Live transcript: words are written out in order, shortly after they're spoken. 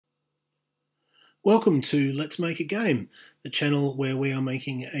Welcome to Let's Make a Game, the channel where we are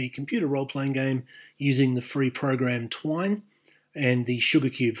making a computer role-playing game using the free program Twine and the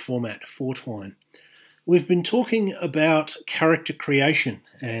SugarCube format for Twine. We've been talking about character creation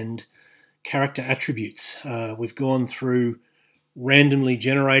and character attributes. We've gone through randomly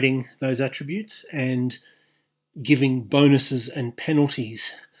generating those attributes and giving bonuses and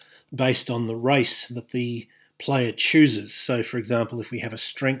penalties based on the race that the player chooses. So, for example, if we have a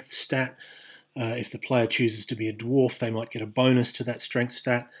strength stat, if the player chooses to be a dwarf, they might get a bonus to that strength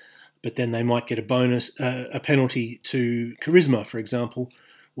stat, but then they might get a bonus, a penalty to charisma, for example,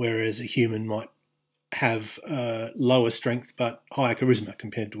 whereas a human might have lower strength but higher charisma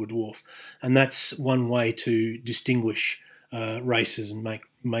compared to a dwarf. And that's one way to distinguish races and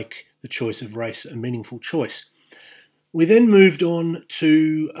make the choice of race a meaningful choice. We then moved on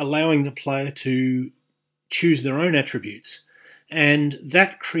to allowing the player to choose their own attributes, and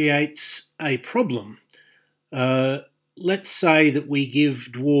that creates a problem. Let's say that we give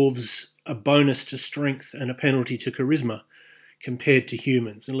dwarves a bonus to strength and a penalty to charisma compared to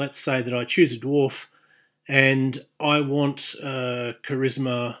humans. And let's say that I choose a dwarf and I want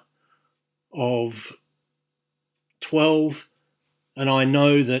charisma of 12, and I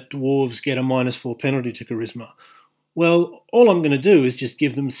know that dwarves get a -4 penalty to charisma. Well, all I'm going to do is just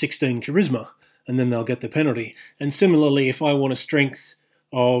give them 16 charisma, and then they'll get the penalty. And similarly, if I want a strength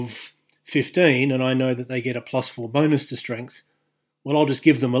of 15 and I know that they get a +4 bonus to strength, well, I'll just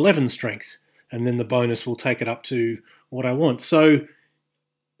give them 11 strength, and then the bonus will take it up to what I want. So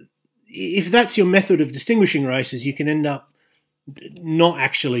if that's your method of distinguishing races, you can end up not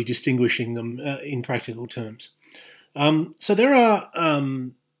actually distinguishing them in practical terms. So there are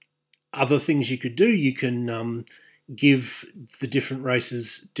other things you could do. You can give the different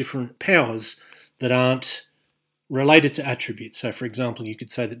races different powers that aren't related to attributes. So, for example, you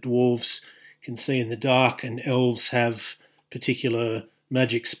could say that dwarves can see in the dark and elves have particular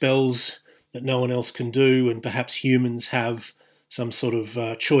magic spells that no one else can do, and perhaps humans have some sort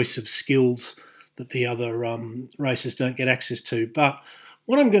of choice of skills that the other races don't get access to. But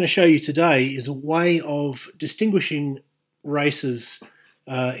what I'm going to show you today is a way of distinguishing races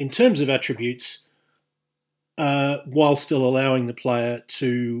in terms of attributes while still allowing the player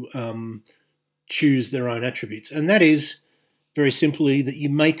to choose their own attributes. And that is, very simply, that you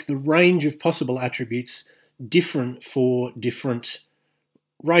make the range of possible attributes different for different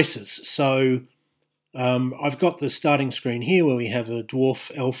races. So I've got the starting screen here where we have a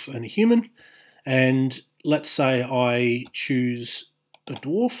dwarf, elf, and a human. And let's say I choose a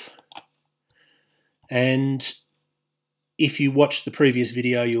dwarf. And if you watched the previous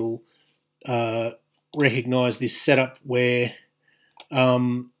video, you'll recognize this setup where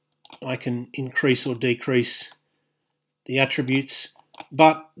I can increase or decrease the attributes,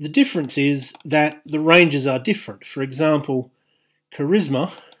 but the difference is that the ranges are different. For example,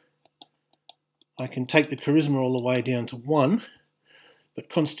 charisma, I can take the charisma all the way down to 1, but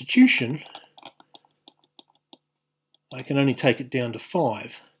constitution, I can only take it down to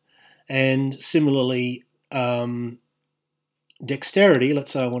 5. And similarly, dexterity,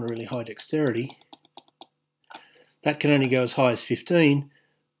 let's say I want a really high dexterity, that can only go as high as 15,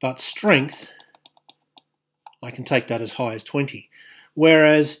 but strength, I can take that as high as 20.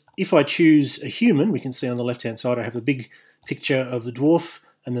 Whereas if I choose a human, we can see on the left-hand side I have the big picture of the dwarf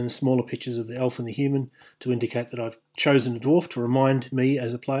and then the smaller pictures of the elf and the human to indicate that I've chosen a dwarf, to remind me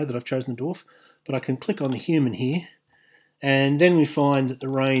as a player that I've chosen a dwarf. But I can click on the human here, and then we find that the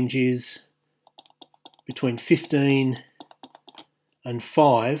range is between 15 and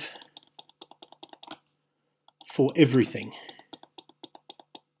 5 for everything.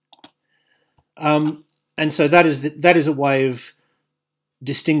 And so that is a way of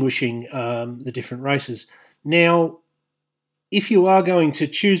distinguishing the different races. Now, if you are going to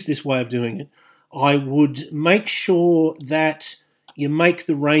choose this way of doing it, I would make sure that you make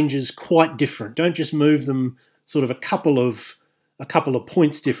the ranges quite different. Don't just move them sort of a couple of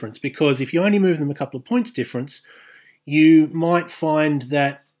points difference, because if you only move them a couple of points difference, you might find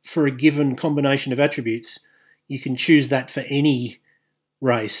that for a given combination of attributes, you can choose that for any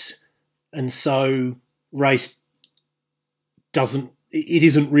race. And so race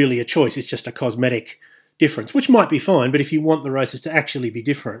isn't really a choice, it's just a cosmetic difference, which might be fine, but if you want the races to actually be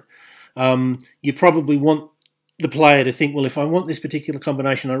different, you probably want the player to think, well, if I want this particular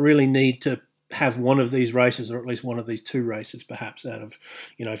combination, I really need to have one of these races, or at least one of these 2 races, perhaps, out of,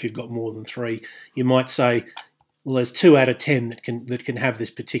 if you've got more than 3, you might say, well, there's 2 out of 10 that can have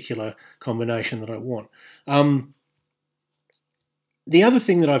this particular combination that I want. The other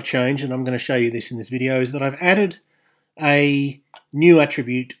thing that I've changed, and I'm going to show you this in this video, is that I've added a new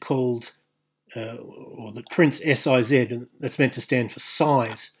attribute called or that prints SIZ, and that's meant to stand for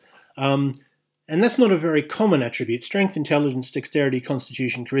size. And that's not a very common attribute. Strength, intelligence, dexterity,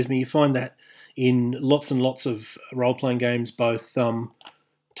 constitution, charisma, you find that in lots and lots of role-playing games, both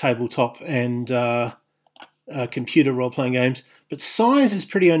tabletop and computer role-playing games. But size is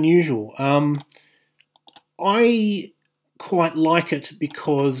pretty unusual. I quite like it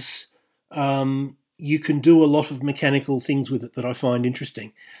because you can do a lot of mechanical things with it that I find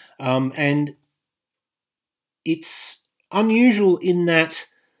interesting. And it's unusual in that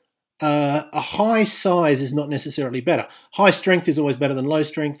a high size is not necessarily better. High strength is always better than low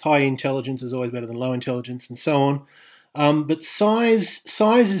strength. High intelligence is always better than low intelligence, and so on. But size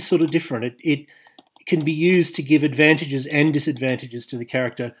is sort of different. It can be used to give advantages and disadvantages to the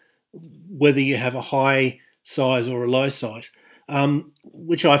character, whether you have a high size or a low size,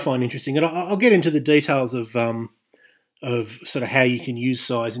 which I find interesting. And I'll get into the details of sort of how you can use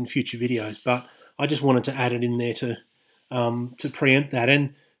size in future videos, but I just wanted to add it in there to preempt that.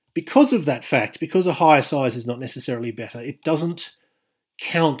 And because of that fact, because a higher size is not necessarily better, it doesn't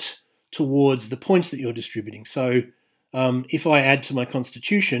count towards the points that you're distributing. So if I add to my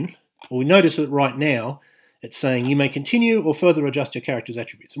constitution, well, we notice that right now it's saying you may continue or further adjust your character's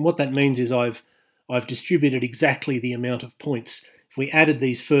attributes. And what that means is I've distributed exactly the amount of points. If we added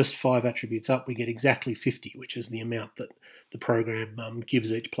these first 5 attributes up, we get exactly 50, which is the amount that the program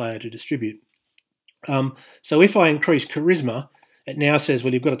gives each player to distribute. So if I increase charisma, it now says,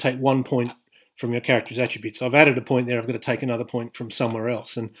 well, you've got to take 1 point from your character's attributes. So I've added a point there, I've got to take another point from somewhere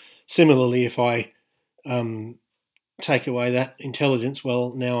else. And similarly, if I take away that intelligence,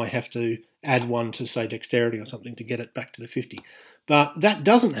 well, now I have to add 1 to, say, dexterity or something to get it back to the 50. But that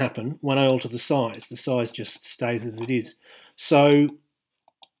doesn't happen when I alter the size. The size just stays as it is. So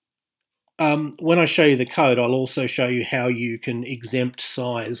when I show you the code, I'll also show you how you can exempt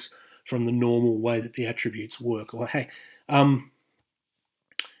size from the normal way that the attributes work. Or hey,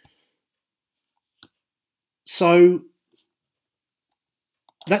 so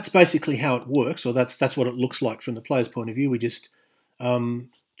that's basically how it works, or that's what it looks like from the player's point of view. We just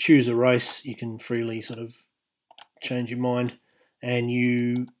choose a race. You can freely sort of change your mind, and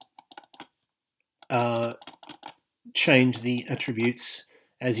you change the attributes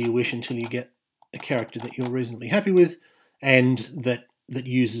as you wish until you get a character that you're reasonably happy with, and that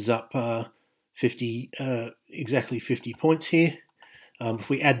uses up exactly 50 points here. If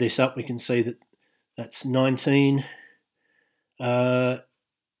we add this up, we can see that that's 19.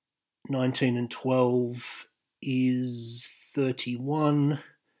 19 and 12 is 31.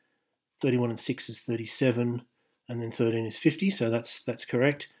 31 and 6 is 37. And then 13 is 50, so that's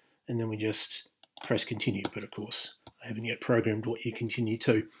correct. And then we just press continue. But of course, I haven't yet programmed what you continue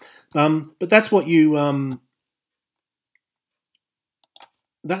to. But that's what you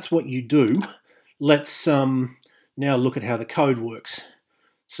do. Let's now look at how the code works.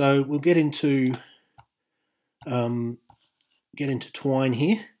 So we'll get into Twine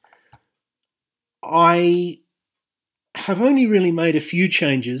here. I have only really made a few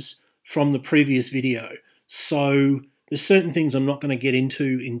changes from the previous video, so there's certain things I'm not going to get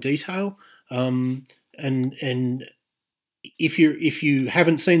into in detail. And if you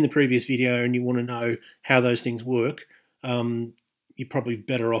haven't seen the previous video and you want to know how those things work, you're probably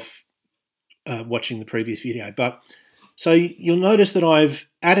better off watching the previous video. But so you'll notice that I've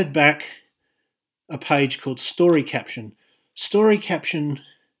added back a page called Story Caption. Story Caption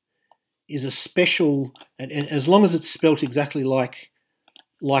is a special, and as long as it's spelt exactly like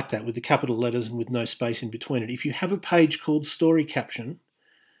that, with the capital letters and with no space in between it. If you have a page called Story Caption,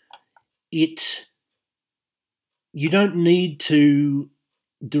 you don't need to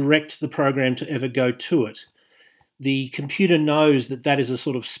direct the program to ever go to it. The computer knows that that is a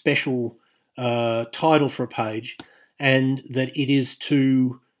sort of special title for a page, and that it is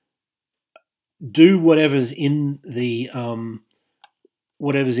to do whatever's in the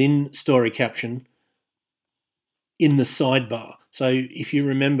whatever's in Story Caption in the sidebar. So if you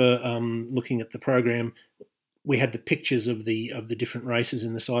remember looking at the program, we had the pictures of the different races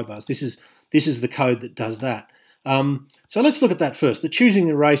in the sidebars. This is the code that does that. So let's look at that first. The choosing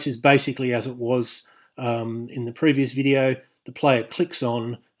the race is basically as it was in the previous video. The player clicks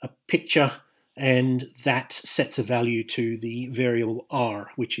on a picture, and that sets a value to the variable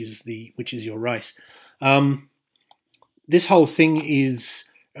R, which is your race. This whole thing is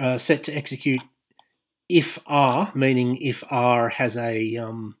set to execute if R, meaning if R has a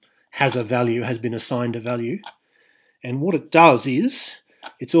value, has been assigned a value. And what it does is,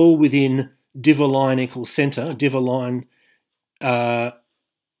 it's all within div-align equals center. Div-align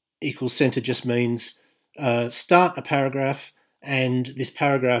equals center just means start a paragraph, and this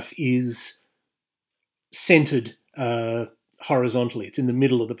paragraph is centered horizontally. It's in the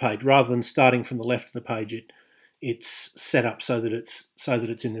middle of the page rather than starting from the left of the page. It's set up so that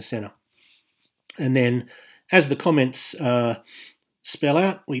it's in the center. And then, as the comments spell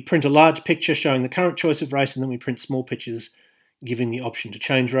out, we print a large picture showing the current choice of race, and then we print small pictures giving the option to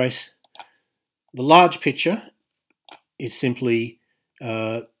change race. The large picture is simply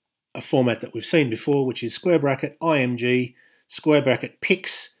a format that we've seen before, which is square bracket img square bracket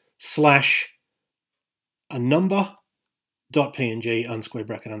pics / a number .png unsquare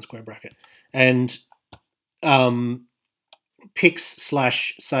bracket, and pics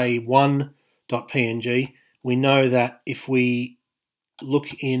 / say 1.png. We know that if we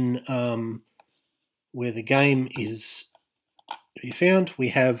look in where the game is to be found, we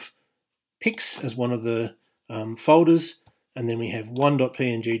have pics as one of the folders, and then we have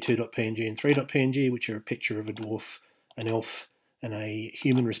 1.png, 2.png, and 3.png, which are a picture of a dwarf, an elf, and a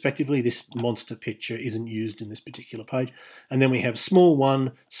human respectively. This monster picture isn't used in this particular page. And then we have small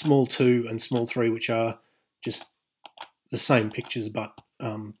 1, small 2, and small 3, which are just the same pictures but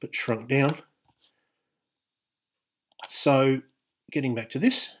shrunk down. So getting back to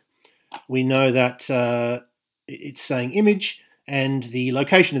this, we know that it's saying image, and the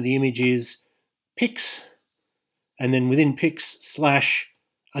location of the image is pics, and then within pics /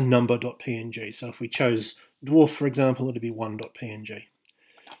 a number.png. So if we chose dwarf, for example, it'd be 1.png.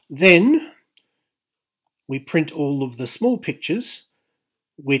 Then we print all of the small pictures,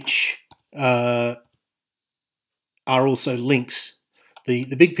 which are also links. The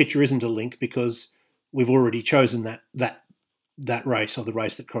big picture isn't a link because we've already chosen that race, or the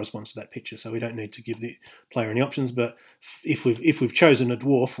race that corresponds to that picture, so we don't need to give the player any options. But if we've chosen a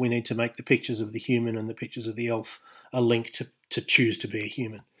dwarf, we need to make the pictures of the human and the pictures of the elf a link to choose to be a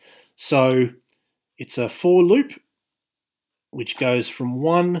human. So it's a for loop which goes from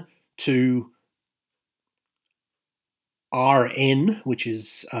 1 to Rn, which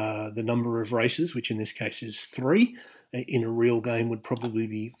is the number of races, which in this case is 3. In a real game would probably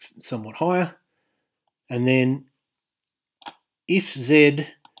be somewhat higher. And then if z,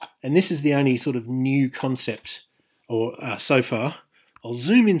 and this is the only sort of new concept or so far. I'll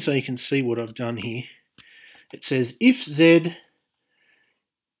zoom in so you can see what I've done here. It says if z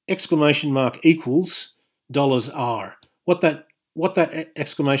exclamation mark equals $R. What that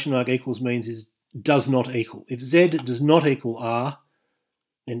exclamation mark equals means is does not equal. If z does not equal R,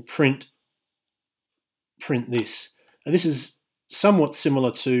 then print this. And this is somewhat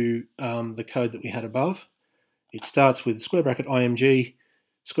similar to the code that we had above. It starts with square bracket img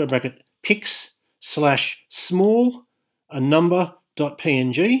square bracket pics / small a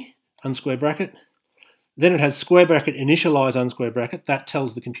number.png unsquare bracket. Then it has square bracket initialize unsquare bracket. That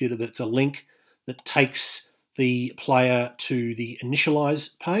tells the computer that it's a link that takes the player to the initialize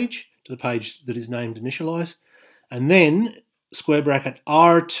page, to the page that is named initialize. And then square bracket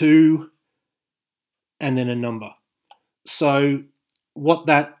R2 and then a number. So what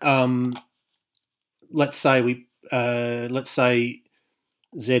that let's say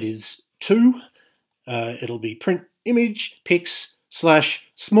z is 2. It'll be print image pics /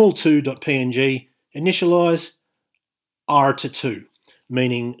 small2.png initialize R to 2,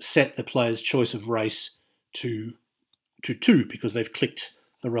 meaning set the player's choice of race to 2 because they've clicked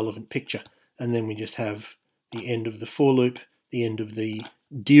the relevant picture. And then we just have the end of the for loop, the end of the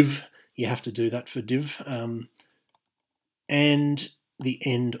div. You have to do that for div, and the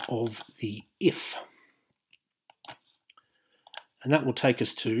end of the if. And that will take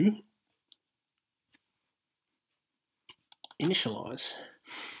us to initialize.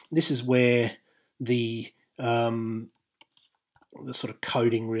 This is where the sort of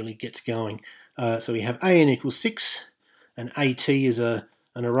coding really gets going. So we have an equals 6, and at is an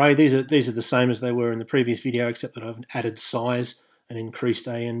array. These are the same as they were in the previous video, except that I've added size and increased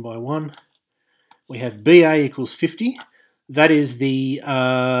an by 1. We have ba equals 50. That is the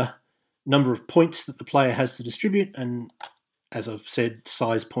number of points that the player has to distribute, and as I've said,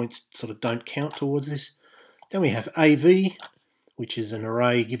 size points sort of don't count towards this. Then we have av, which is an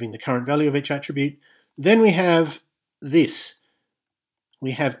array giving the current value of each attribute. Then we have this.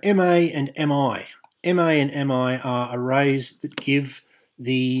 We have ma and mi. Ma and mi are arrays that give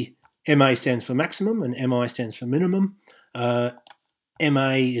the ma stands for maximum and mi stands for minimum. Ma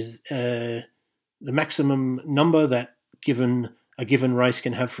is the maximum number that a given race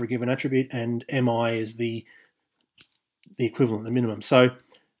can have for a given attribute, and mi is the equivalent, the minimum. So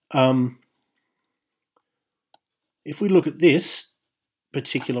if we look at this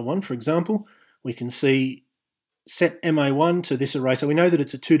particular one, for example, we can see set ma1 to this array. So we know that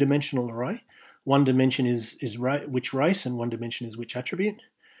it's a two-dimensional array. One dimension is which race, and one dimension is which attribute.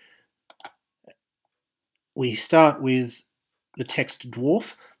 we start with the text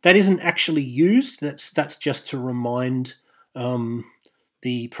dwarf. That isn't actually used. That's just to remind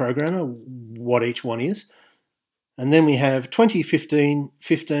the programmer what each one is. And then we have 2015,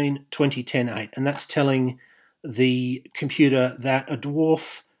 15, 2010, 8. And that's telling the computer that a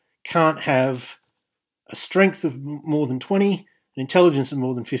dwarf can't have a strength of more than 20, an intelligence of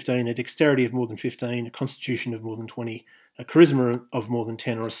more than 15, a dexterity of more than 15, a constitution of more than 20, a charisma of more than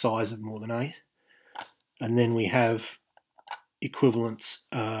 10, or a size of more than 8. And then we have equivalence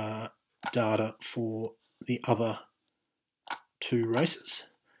data for the other two races.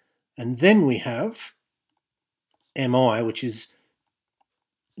 And then we have MI, which is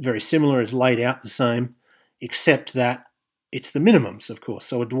very similar, is laid out the same, except that it's the minimums, of course.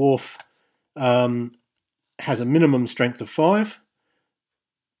 So a dwarf has a minimum strength of 5,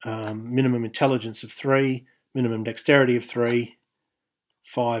 minimum intelligence of 3, minimum dexterity of 3,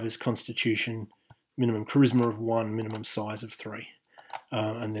 5 is constitution, minimum charisma of 1, minimum size of 3.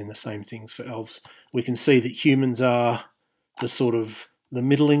 And then the same things for elves. We can see that humans are the sort of the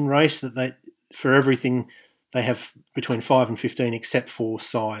middling race, that they, for everything, they have between 5 and 15, except for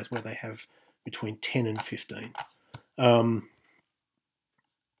size, where they have between 10 and 15.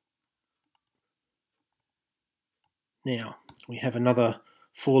 Now, we have another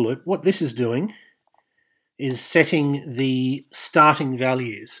for loop. What this is doing is setting the starting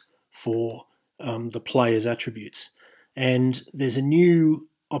values for the player's attributes. And there's a new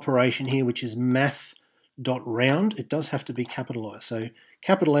operation here, which is math.round. It does have to be capitalized. So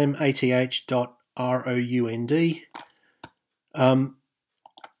capital M-A-T-H dot R-O-U-N-D.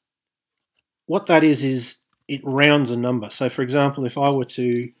 What that is it rounds a number. So for example, if I were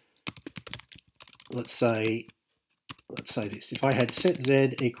to, let's say this, if I had set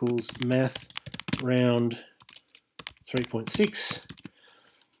z equals math round 3.6,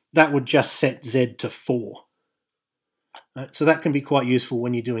 that would just set z to 4. Right, so that can be quite useful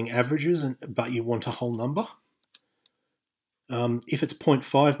when you're doing averages, but you want a whole number. If it's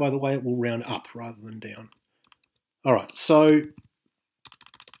 0.5, by the way, it will round up rather than down. All right, so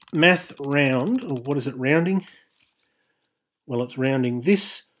math round, or what is it rounding? Well, it's rounding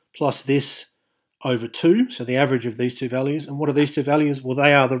this plus this over 2, so the average of these two values. And what are these two values? Well,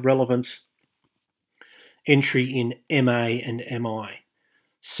 they are the relevant entry in MA and MI.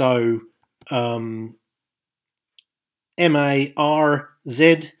 So MA, R,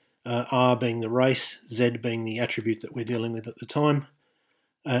 Z, R being the race, Z being the attribute that we're dealing with at the time,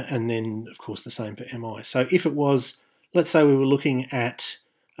 and then, of course, the same for MI. So if it was, let's say we were looking at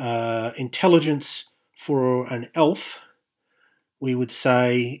intelligence for an elf, we would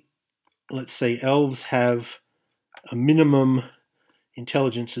say, let's see, elves have a minimum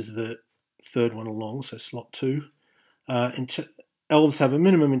intelligence is the third one along, so slot 2. Elves have a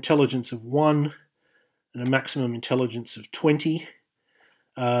minimum intelligence of 1 and a maximum intelligence of 20.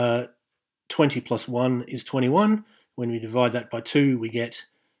 20 plus 1 is 21. When we divide that by 2, we get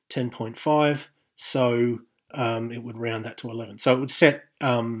 10.5. So it would round that to 11. So it would set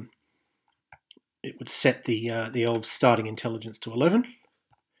the elves' starting intelligence to 11.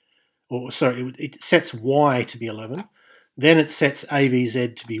 Or sorry, it sets Y to be 11. Then it sets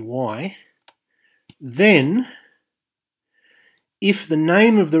AVZ to be Y. Then, if the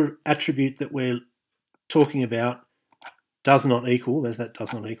name of the attribute that we're talking about does not equal, there's that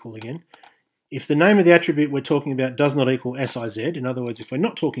does not equal again. If the name of the attribute we're talking about does not equal SIZ, in other words, if we're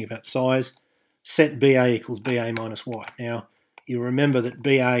not talking about size, set BA equals BA minus Y. Now, you remember that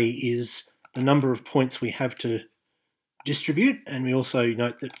BA is the number of points we have to distribute, and we also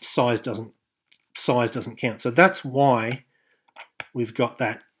note that size doesn't count. So that's why we've got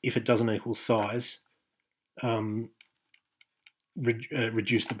that if it doesn't equal size,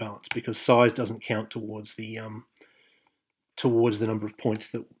 reduce the balance, because size doesn't count towards the number of points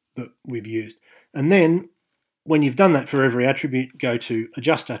that we've used. And then when you've done that for every attribute, go to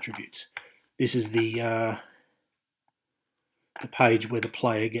adjust attributes. This is the page where the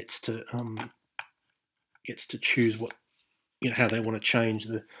player gets to choose what, how they want to change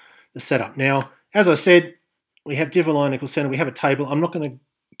the setup. Now, as I said, we have div align equals center. We have a table. I'm not going to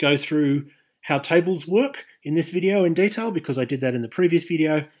go through how tables work in this video in detail because I did that in the previous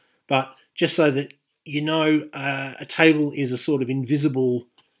video, but just so that you know, a table is a sort of invisible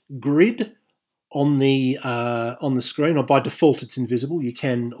grid on the screen, or by default it's invisible. You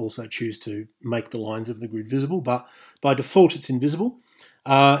can also choose to make the lines of the grid visible, but by default it's invisible.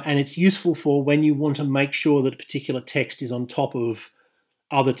 And it's useful for when you want to make sure that a particular text is on top of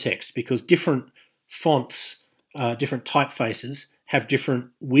other text, because different fonts, different typefaces have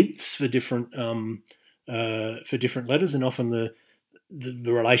different widths for different letters, and often the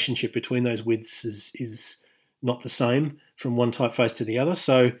relationship between those widths is not the same from one typeface to the other.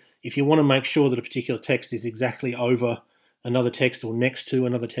 So if you want to make sure that a particular text is exactly over another text or next to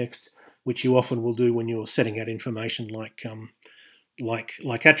another text, which you often will do when you're setting out information like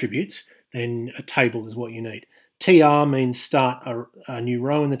attributes, then a table is what you need. TR means start a new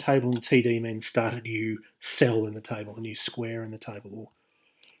row in the table, and TD means start a new cell in the table, a new square in the table, or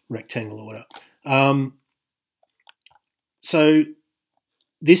rectangle or whatever. So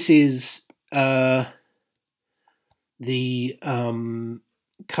this is the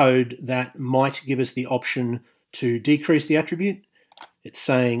code that might give us the option to decrease the attribute. It's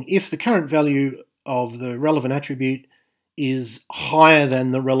saying if the current value of the relevant attribute is higher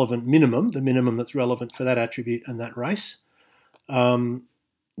than the relevant minimum, the minimum that's relevant for that attribute and that race,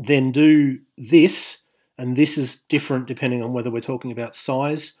 then do this, and this is different depending on whether we're talking about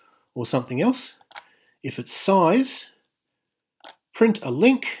size or something else. If it's size, print a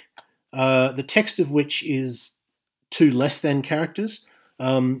link, the text of which is 2 less than characters.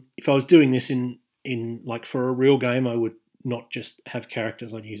 If I was doing this in like for a real game, I would not just have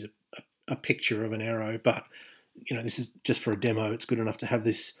characters, I'd use a picture of an arrow, but this is just for a demo. It's good enough to have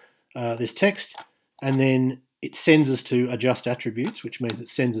this this text, and then it sends us to adjust attributes, which means it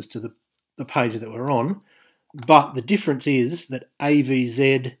sends us to the page that we're on. But the difference is that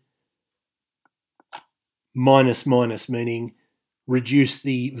AVZ minus minus, meaning reduce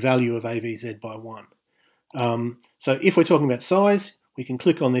the value of AVZ by 1. So if we're talking about size, we can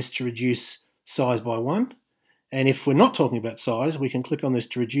click on this to reduce size by 1. And if we're not talking about size, we can click on this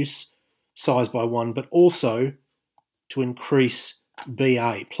to reduce size by 1, but also to increase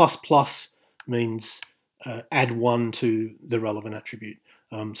BA. Plus plus means add 1 to the relevant attribute.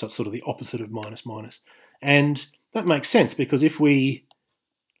 So it's sort of the opposite of minus minus. And that makes sense, because if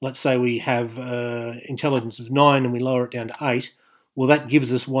let's say we have intelligence of 9 and we lower it down to 8, well, that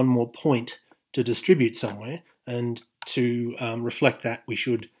gives us 1 more point to distribute somewhere, and to reflect that, we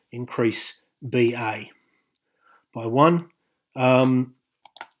should increase BA by 1.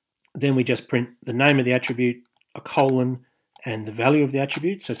 Then we just print the name of the attribute, a colon, and the value of the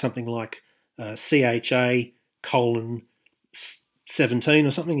attribute. So something like CHA colon 17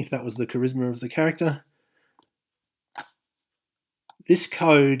 or something, if that was the charisma of the character. This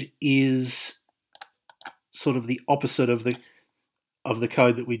code is sort of the opposite of the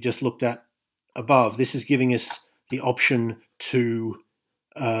code that we just looked at above. This is giving us the option to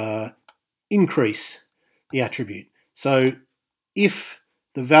increase the attribute. So if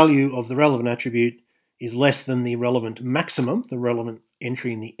the value of the relevant attribute is less than the relevant maximum, the relevant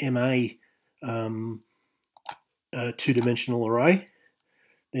entry in the MA two-dimensional array,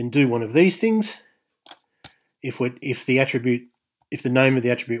 then do one of these things. If the name of the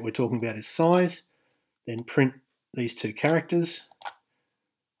attribute we're talking about is size, then print these 2 characters.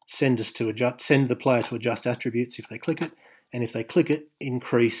 Send the player to adjust attributes if they click it, and if they click it,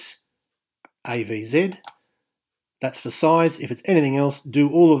 increase AVZ. That's for size. If it's anything else, do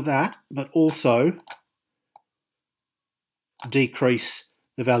all of that, but also decrease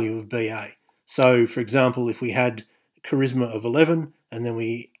the value of BA. So, for example, if we had charisma of 11 and then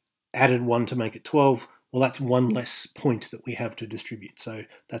we added 1 to make it 12, well, that's 1 less point that we have to distribute. So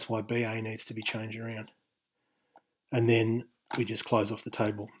that's why BA needs to be changed around. And then we just close off the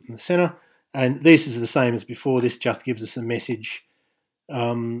table in the center. And this is the same as before. This just gives us a message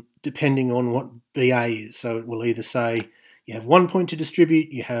depending on what BA is. So it will either say you have 1 point to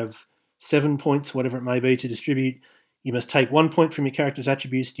distribute, you have 7 points, whatever it may be, to distribute. You must take 1 point from your character's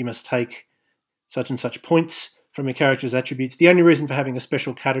attributes. You must take such and such points from your character's attributes. The only reason for having a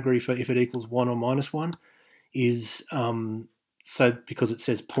special category for if it equals 1 or minus 1 is because it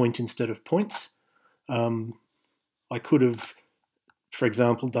says point instead of points. I could have, for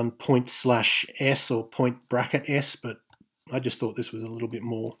example, done point/s or point bracket s, but I just thought this was a little bit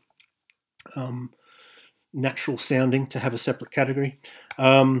more natural sounding to have a separate category.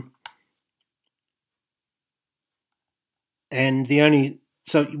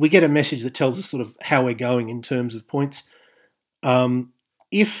 So we get a message that tells us sort of how we're going in terms of points.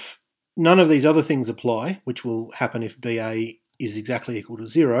 If none of these other things apply, which will happen if BA is exactly equal to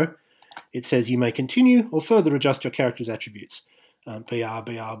 0, it says you may continue or further adjust your character's attributes. BR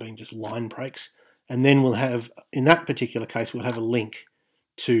being just line breaks. And then we'll have, in that particular case, we'll have a link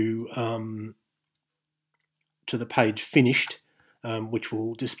to the page finished, which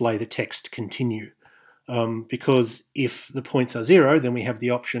will display the text continue. Because if the points are 0, then we have the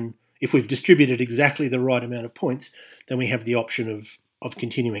option, if we've distributed exactly the right amount of points, then we have the option of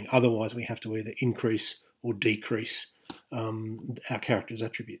continuing. Otherwise, we have to either increase or decrease our character's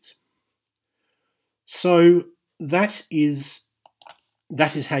attributes. So that is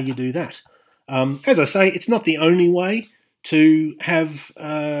how you do that. As I say, it's not the only way to have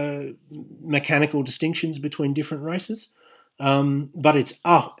mechanical distinctions between different races, but it's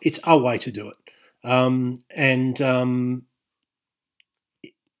a way to do it.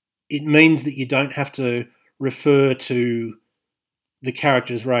 It means that you don't have to refer to the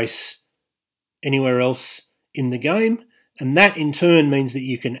character's race anywhere else in the game, and that in turn means that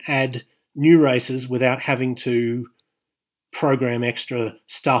you can add new races without having to program extra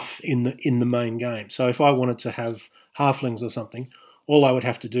stuff in the main game. So if I wanted to have halflings or something, all I would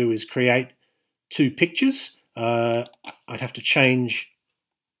have to do is create 2 pictures. I'd have to change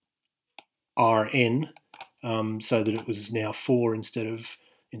RN so that it was now 4 instead of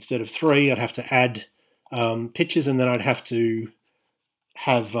 3. I'd have to add pictures, and then I'd have to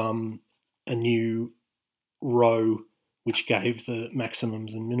have a new row which gave the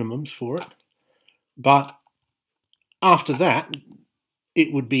maximums and minimums for it. But after that,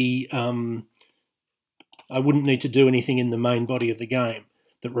 it would be I wouldn't need to do anything in the main body of the game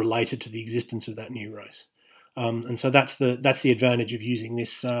that related to the existence of that new race. And so that's the advantage of using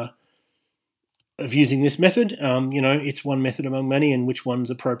this method. It's one method among many, and which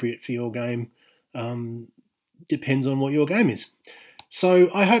one's appropriate for your game depends on what your game is. So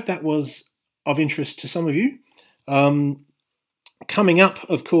I hope that was of interest to some of you. Coming up,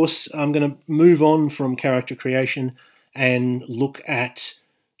 of course, I'm going to move on from character creation and look at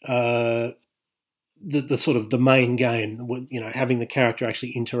the sort of the main game, having the character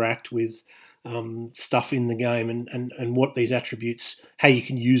actually interact with stuff in the game, and what these attributes, how you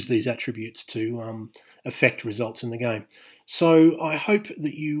can use these attributes to affect results in the game. So I hope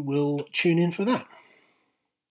that you will tune in for that.